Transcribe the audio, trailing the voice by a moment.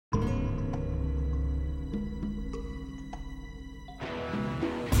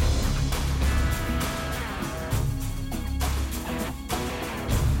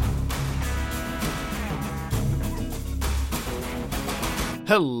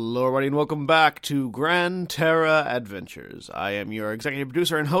Hello, everybody, and welcome back to Gran, Terra Adventures. I am your executive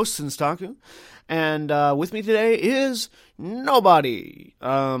producer and host, Sinstaku, and with me today is nobody.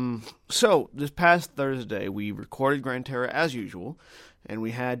 So, this past Thursday, we recorded Gran Terra as usual, and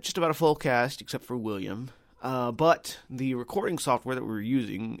we had just about a full cast, except for William. But the recording software that we were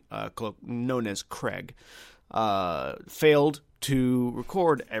using, known as Craig, failed to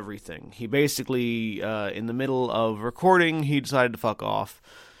record everything. He basically, in the middle of recording, he decided to fuck off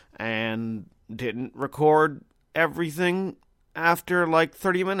and didn't record everything after like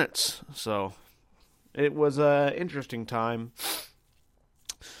 30 minutes. So it was an interesting time.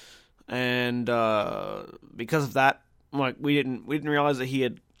 And because of that, like we didn't realize that he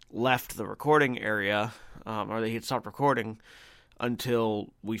had left the recording area, or that he had stopped recording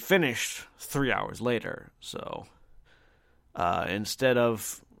until we finished 3 hours later. So instead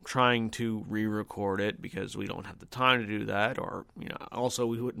of trying to re-record it because we don't have the time to do that, or also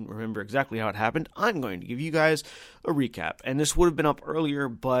we wouldn't remember exactly how it happened, I'm going to give you guys a recap. And this would have been up earlier,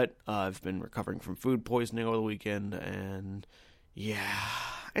 but I've been recovering from food poisoning over the weekend, and yeah,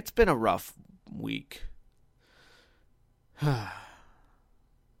 it's been a rough week.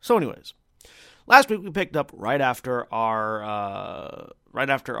 So anyways, last week we picked up right after our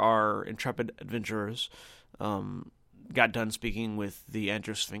intrepid adventurers got done speaking with the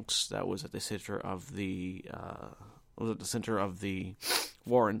Androsphinx that was at the center of the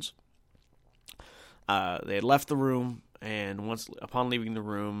Warrens. They had left the room, and upon leaving the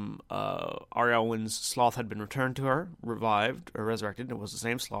room, Arielwyn's sloth had been returned to her, revived or resurrected. It was the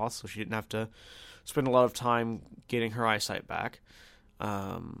same sloth, so she didn't have to spend a lot of time getting her eyesight back.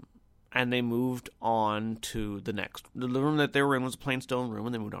 And they moved on to the room that they were in was a plain stone room,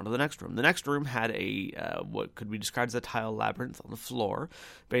 and they moved on to the next room. The next room had what could be described as a tile labyrinth on the floor,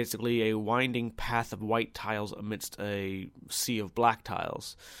 basically a winding path of white tiles amidst a sea of black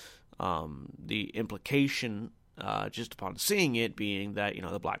tiles. The implication, just upon seeing it, being that,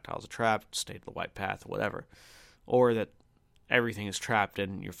 the black tiles are trapped, stay to the white path, whatever. Or that everything is trapped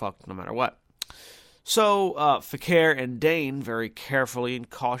and you're fucked no matter what. So, Fakir and Dane, very carefully and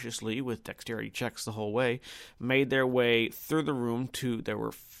cautiously, with dexterity checks the whole way, made their way through the room to, there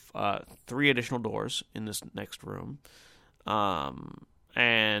were 3 additional doors in this next room,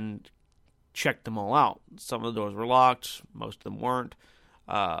 and checked them all out. Some of the doors were locked, most of them weren't,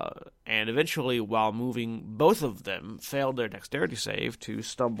 and eventually, while moving, both of them failed their dexterity save to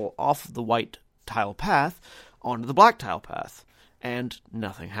stumble off of the white tile path onto the black tile path, and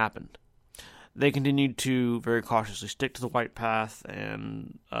nothing happened. They continued to very cautiously stick to the white path,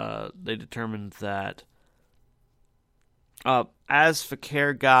 and they determined that as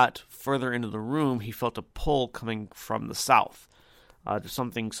Fakir got further into the room, he felt a pull coming from the south. Just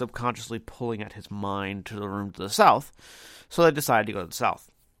something subconsciously pulling at his mind to the room to the south, so they decided to go to the south.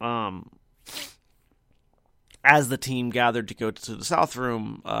 As the team gathered to go to the south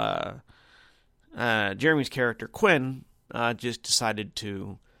room, Jeremy's character, Quinn, just decided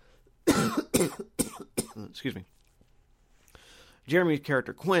to... Excuse me. Jeremy's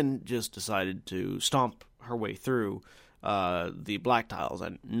character Quinn just decided to stomp her way through the black tiles,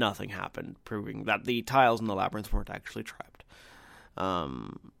 and nothing happened, proving that the tiles in the labyrinth weren't actually trapped.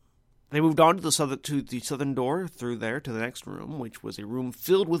 They moved on to the southern door through there to the next room, which was a room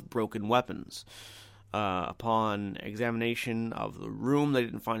filled with broken weapons. Upon examination of the room, they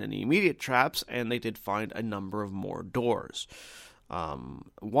didn't find any immediate traps, and they did find a number of more doors.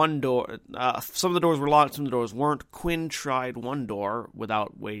 One door, some of the doors were locked, some of the doors weren't. Quinn tried one door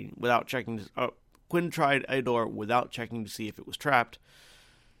without checking. Quinn tried a door without checking to see if it was trapped.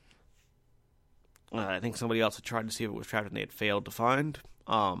 I think somebody else had tried to see if it was trapped, and they had failed to find.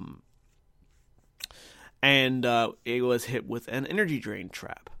 And it was hit with an energy drain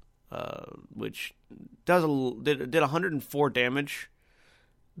trap, which did 104 damage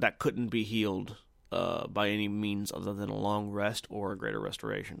that couldn't be healed by any means other than a long rest or a greater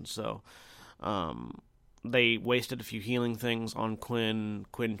restoration. So they wasted a few healing things on Quinn.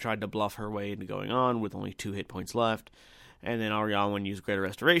 Quinn tried to bluff her way into going on with only 2 hit points left. And then Arielwyn used greater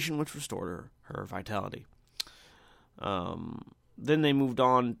restoration, which restored her vitality. Then they moved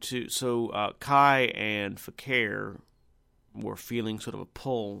on to... So Kai and Fakir were feeling sort of a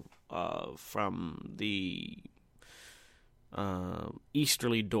pull from the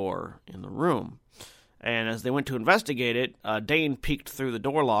easterly door in the room. And as they went to investigate it, Dane peeked through the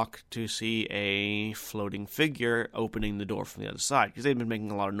door lock to see a floating figure opening the door from the other side, because they'd been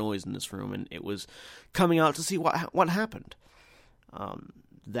making a lot of noise in this room, and it was coming out to see what happened.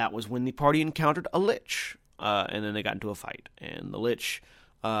 That was when the party encountered a lich, and then they got into a fight. And the lich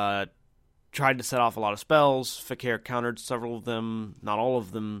tried to set off a lot of spells. Fakir countered several of them, not all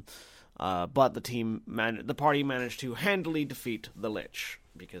of them, but the party managed to handily defeat the Lich,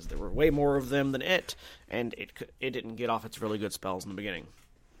 because there were way more of them than it, and it didn't get off its really good spells in the beginning.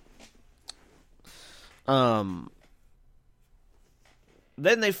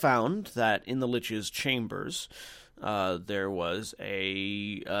 Then they found that in the Lich's chambers, there was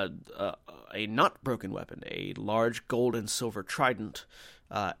a not broken weapon, a large gold and silver trident,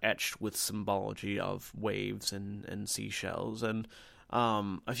 etched with symbology of waves and seashells, and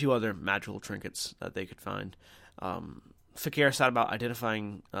a few other magical trinkets that they could find. Fakir set about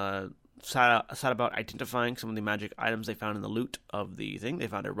identifying some of the magic items they found in the loot of the thing. They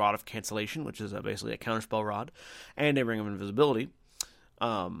found a Rod of Cancellation, which is basically a counterspell rod, and a Ring of Invisibility.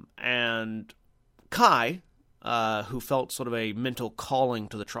 And Kai, who felt sort of a mental calling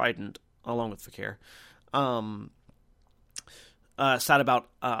to the trident, along with Fakir, set about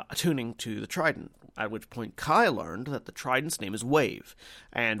attuning to the trident, at which point Kai learned that the trident's name is Wave,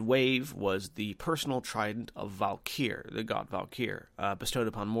 and Wave was the personal trident of Valkyr, the god Valkyr, bestowed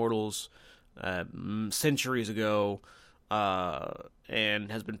upon mortals centuries ago,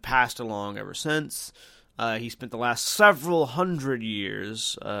 and has been passed along ever since. He spent the last several hundred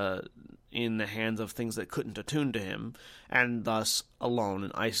years in the hands of things that couldn't attune to him, and thus alone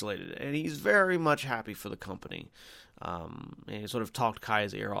and isolated. And he's very much happy for the company. He sort of talked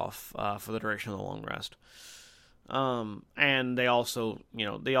Kai's ear off for the duration of the long rest. And they also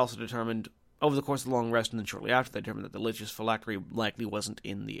determined over the course of the long rest, and then shortly after, they determined that the Lich's phylactery likely wasn't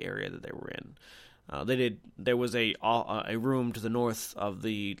in the area that they were in. There was a room to the north of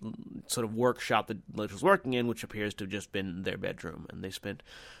the sort of workshop that Lich was working in, which appears to have just been their bedroom, and they spent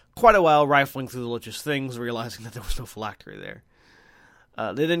quite a while rifling through the Lich's things, realizing that there was no phylactery there.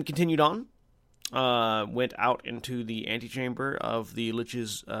 They then continued on, went out into the antechamber of the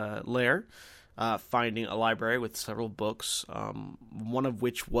Lich's lair, finding a library with several books, one of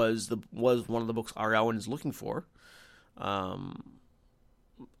which was one of the books Arielwyn is looking for,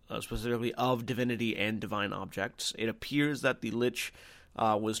 specifically of divinity and divine objects. It appears that the Lich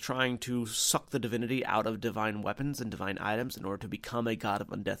was trying to suck the divinity out of divine weapons and divine items in order to become a god of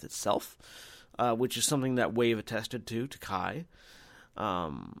undeath itself, which is something that Wave attested to Kai.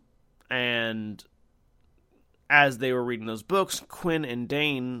 And as they were reading those books, Quinn and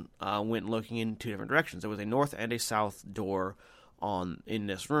Dane went looking in two different directions. There was a north and a south door in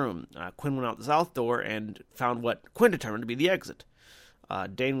this room. Quinn went out the south door and found what Quinn determined to be the exit.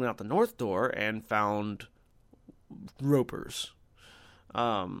 Dane went out the north door and found ropers.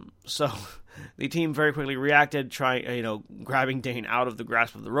 So the team very quickly reacted, grabbing Dane out of the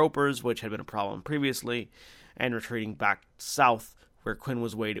grasp of the ropers, which had been a problem previously, and retreating back south, where Quinn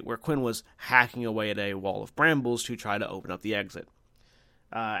was hacking away at a wall of brambles to try to open up the exit.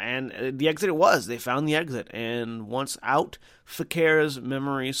 And the exit it was. They found the exit, and once out, Fakir's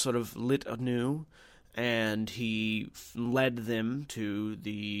memory sort of lit anew, and he led them to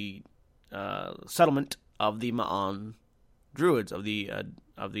the settlement of the Ma'an Druids, of the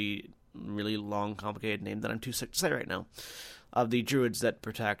really long, complicated name that I'm too sick to say right now, of the Druids that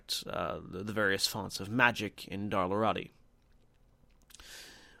protect the various fonts of magic in Darlarati.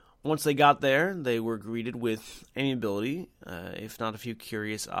 Once they got there, they were greeted with amiability, if not a few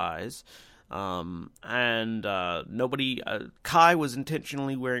curious eyes. Kai was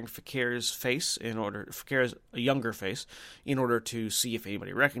intentionally wearing Fakir's younger face, in order to see if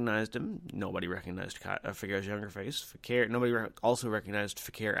anybody recognized him. Nobody recognized Fakir's younger face. Nobody also recognized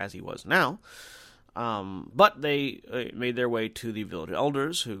Fakir as he was now. But they made their way to the village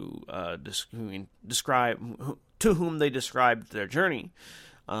elders, to whom they described their journey,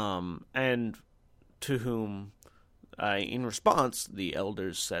 and to whom, in response, the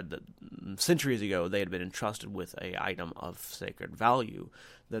elders said that centuries ago they had been entrusted with an item of sacred value,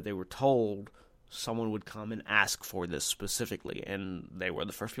 that they were told someone would come and ask for this specifically, and they were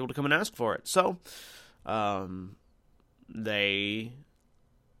the first people to come and ask for it. So, they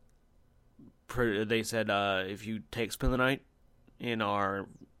said, if you spend the night in our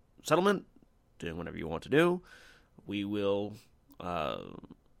settlement, doing whatever you want to do, we will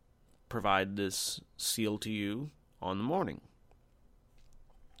provide this seal to you on the morning.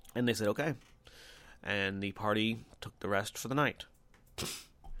 And they said, okay. And the party took the rest for the night.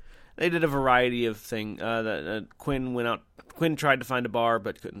 They did a variety of things. Quinn tried to find a bar,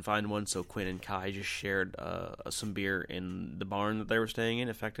 but couldn't find one, so Quinn and Kai just shared some beer in the barn that they were staying in,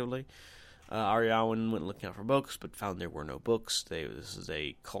 effectively. Arielwyn went looking out for books, but found there were no books. This is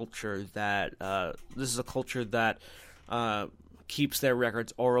a culture that keeps their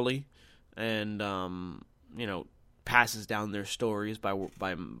records orally, and passes down their stories by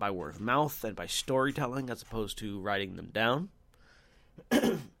word of mouth and by storytelling as opposed to writing them down.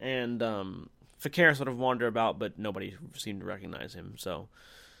 And Fakir sort of wandered about, but nobody seemed to recognize him, so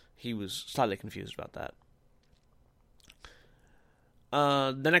he was slightly confused about that.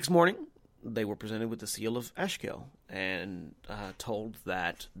 The next morning, they were presented with the seal of Eshkil and told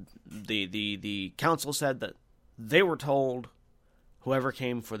that the council said that they were told whoever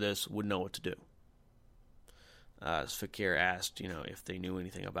came for this would know what to do. Fakir asked, if they knew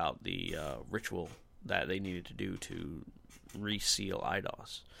anything about the ritual that they needed to do to reseal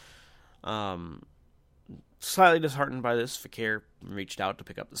Eidos. Slightly disheartened by this, Fakir reached out to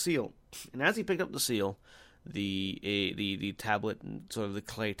pick up the seal, and as he picked up the seal, the tablet, sort of the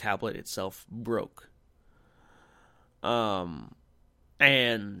clay tablet itself, broke.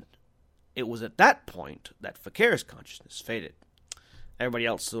 And it was at that point that Fakir's consciousness faded. Everybody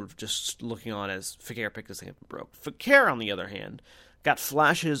else sort of just looking on as Fakir picked this thing up and broke. Fakir, on the other hand, got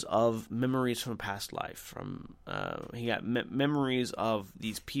flashes of memories from a past life. He got memories of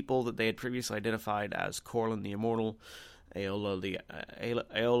these people that they had previously identified as Corlin the Immortal, Aola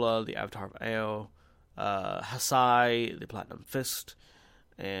the Avatar of Ao, Hasai the Platinum Fist,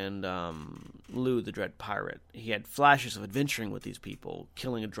 and Lu the Dread Pirate. He had flashes of adventuring with these people,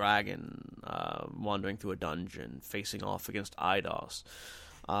 killing a dragon, wandering through a dungeon, facing off against Eidos.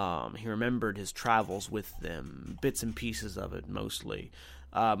 He remembered his travels with them, bits and pieces of it mostly.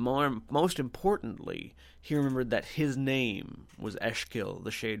 Most importantly, he remembered that his name was Eshkil,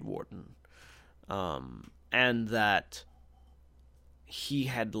 the Shade Warden, and that he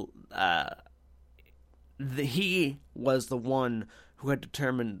had he was the one who had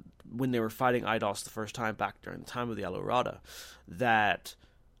determined when they were fighting Eidos the first time back during the time of the Alurada that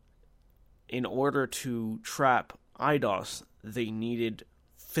in order to trap Eidos, they needed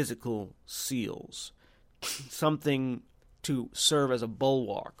physical seals, something to serve as a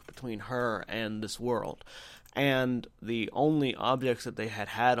bulwark between her and this world. And the only objects that they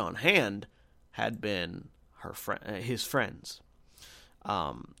had on hand had been his friends.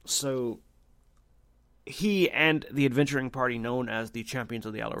 So he and the adventuring party known as the Champions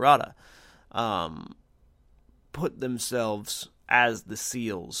of the Alurada put themselves as the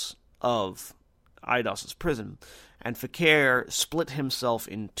seals of Eidos' prison, and Fakir split himself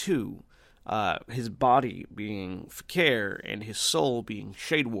in two, his body being Fakir and his soul being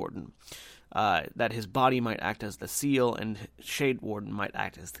Shade Warden, that his body might act as the seal and Shade Warden might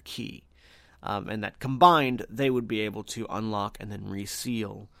act as the key, and that combined they would be able to unlock and then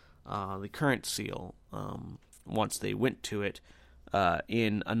reseal the current seal once they went to it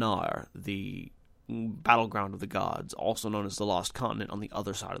in Anar, the battleground of the gods, also known as the Lost Continent on the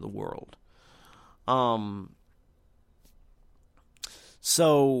other side of the world.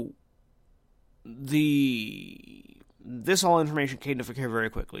 So this all information came to Fakir very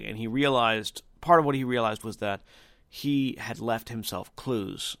quickly, and he realized, part of what he realized was that he had left himself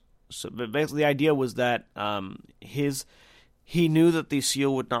clues. So basically the idea was that he knew that the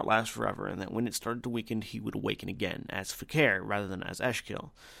seal would not last forever, and that when it started to weaken, he would awaken again as Fakir rather than as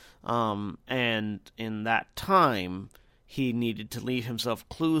Eshkil. And in that time, he needed to leave himself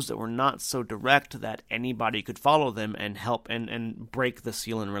clues that were not so direct that anybody could follow them and help and break the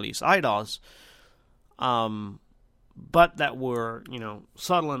seal and release Eidos, but that were,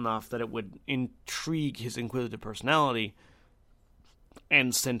 subtle enough that it would intrigue his inquisitive personality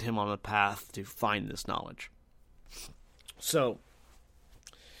and send him on a path to find this knowledge. So,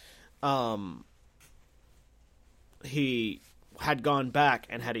 he had gone back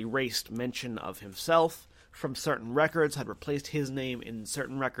and had erased mention of himself from certain records, had replaced his name in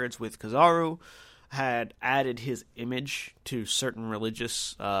certain records with Kazaru, had added his image to certain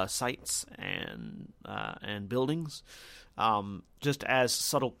religious sites and buildings, just as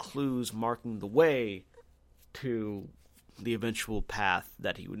subtle clues marking the way to the eventual path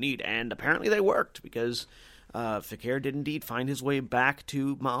that he would need. And apparently they worked, because Fakir did indeed find his way back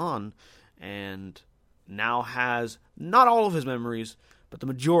to Ma'an, and now has not all of his memories, but the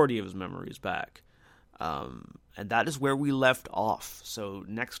majority of his memories back. And that is where we left off. So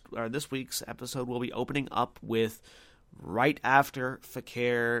this week's episode will be opening up with right after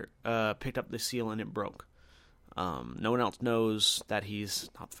Fakir picked up the seal and it broke. No one else knows that he's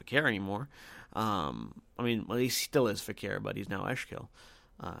not Fakir anymore. He still is Fakir, but he's now Eshkil.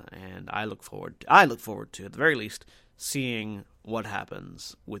 And I look forward to, at the very least, seeing what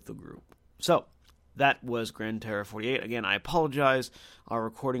happens with the group. So, that was Gran Terra 48. Again, I apologize. Our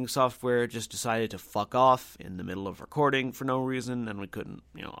recording software just decided to fuck off in the middle of recording for no reason, and we couldn't,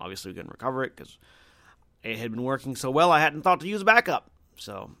 obviously we couldn't recover it because it had been working so well I hadn't thought to use a backup.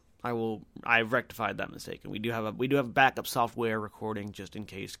 So, I've rectified that mistake, and we do have backup software recording just in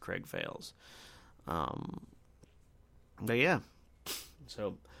case Craig fails. But yeah,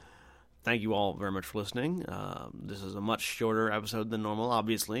 so thank you all very much for listening. This is a much shorter episode than normal,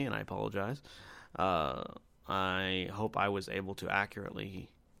 obviously, and I apologize. I hope I was able to accurately.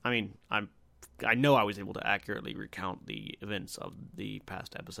 I know I was able to accurately recount the events of the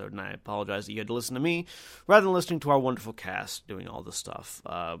past episode, and I apologize that you had to listen to me rather than listening to our wonderful cast doing all this stuff.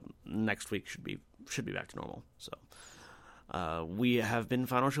 Next week should be back to normal. So we have been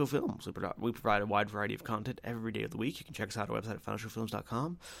Final Show Films. We provide a wide variety of content every day of the week. You can check us out at our website at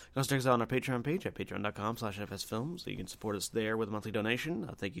finalshowfilms.com. You can also check us out on our Patreon page at patreon.com/fsfilms. So you can support us there with a monthly donation.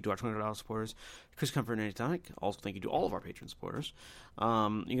 Thank you to our $20 supporters, Chris Comfort and Andy Tonic. Also, thank you to all of our Patreon supporters. You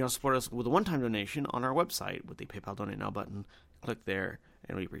can also support us with a one-time donation on our website with the PayPal Donate Now button. Click there,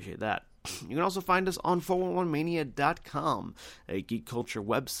 and we appreciate that. You can also find us on 411mania.com, a geek culture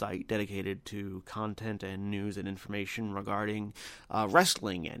website dedicated to content and news and information regarding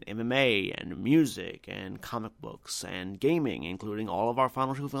wrestling and MMA and music and comic books and gaming, including all of our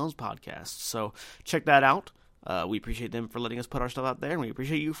Final Show Films podcasts. So check that out. We appreciate them for letting us put our stuff out there, and we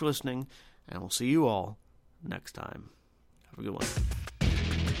appreciate you for listening, and we'll see you all next time. Have a good one.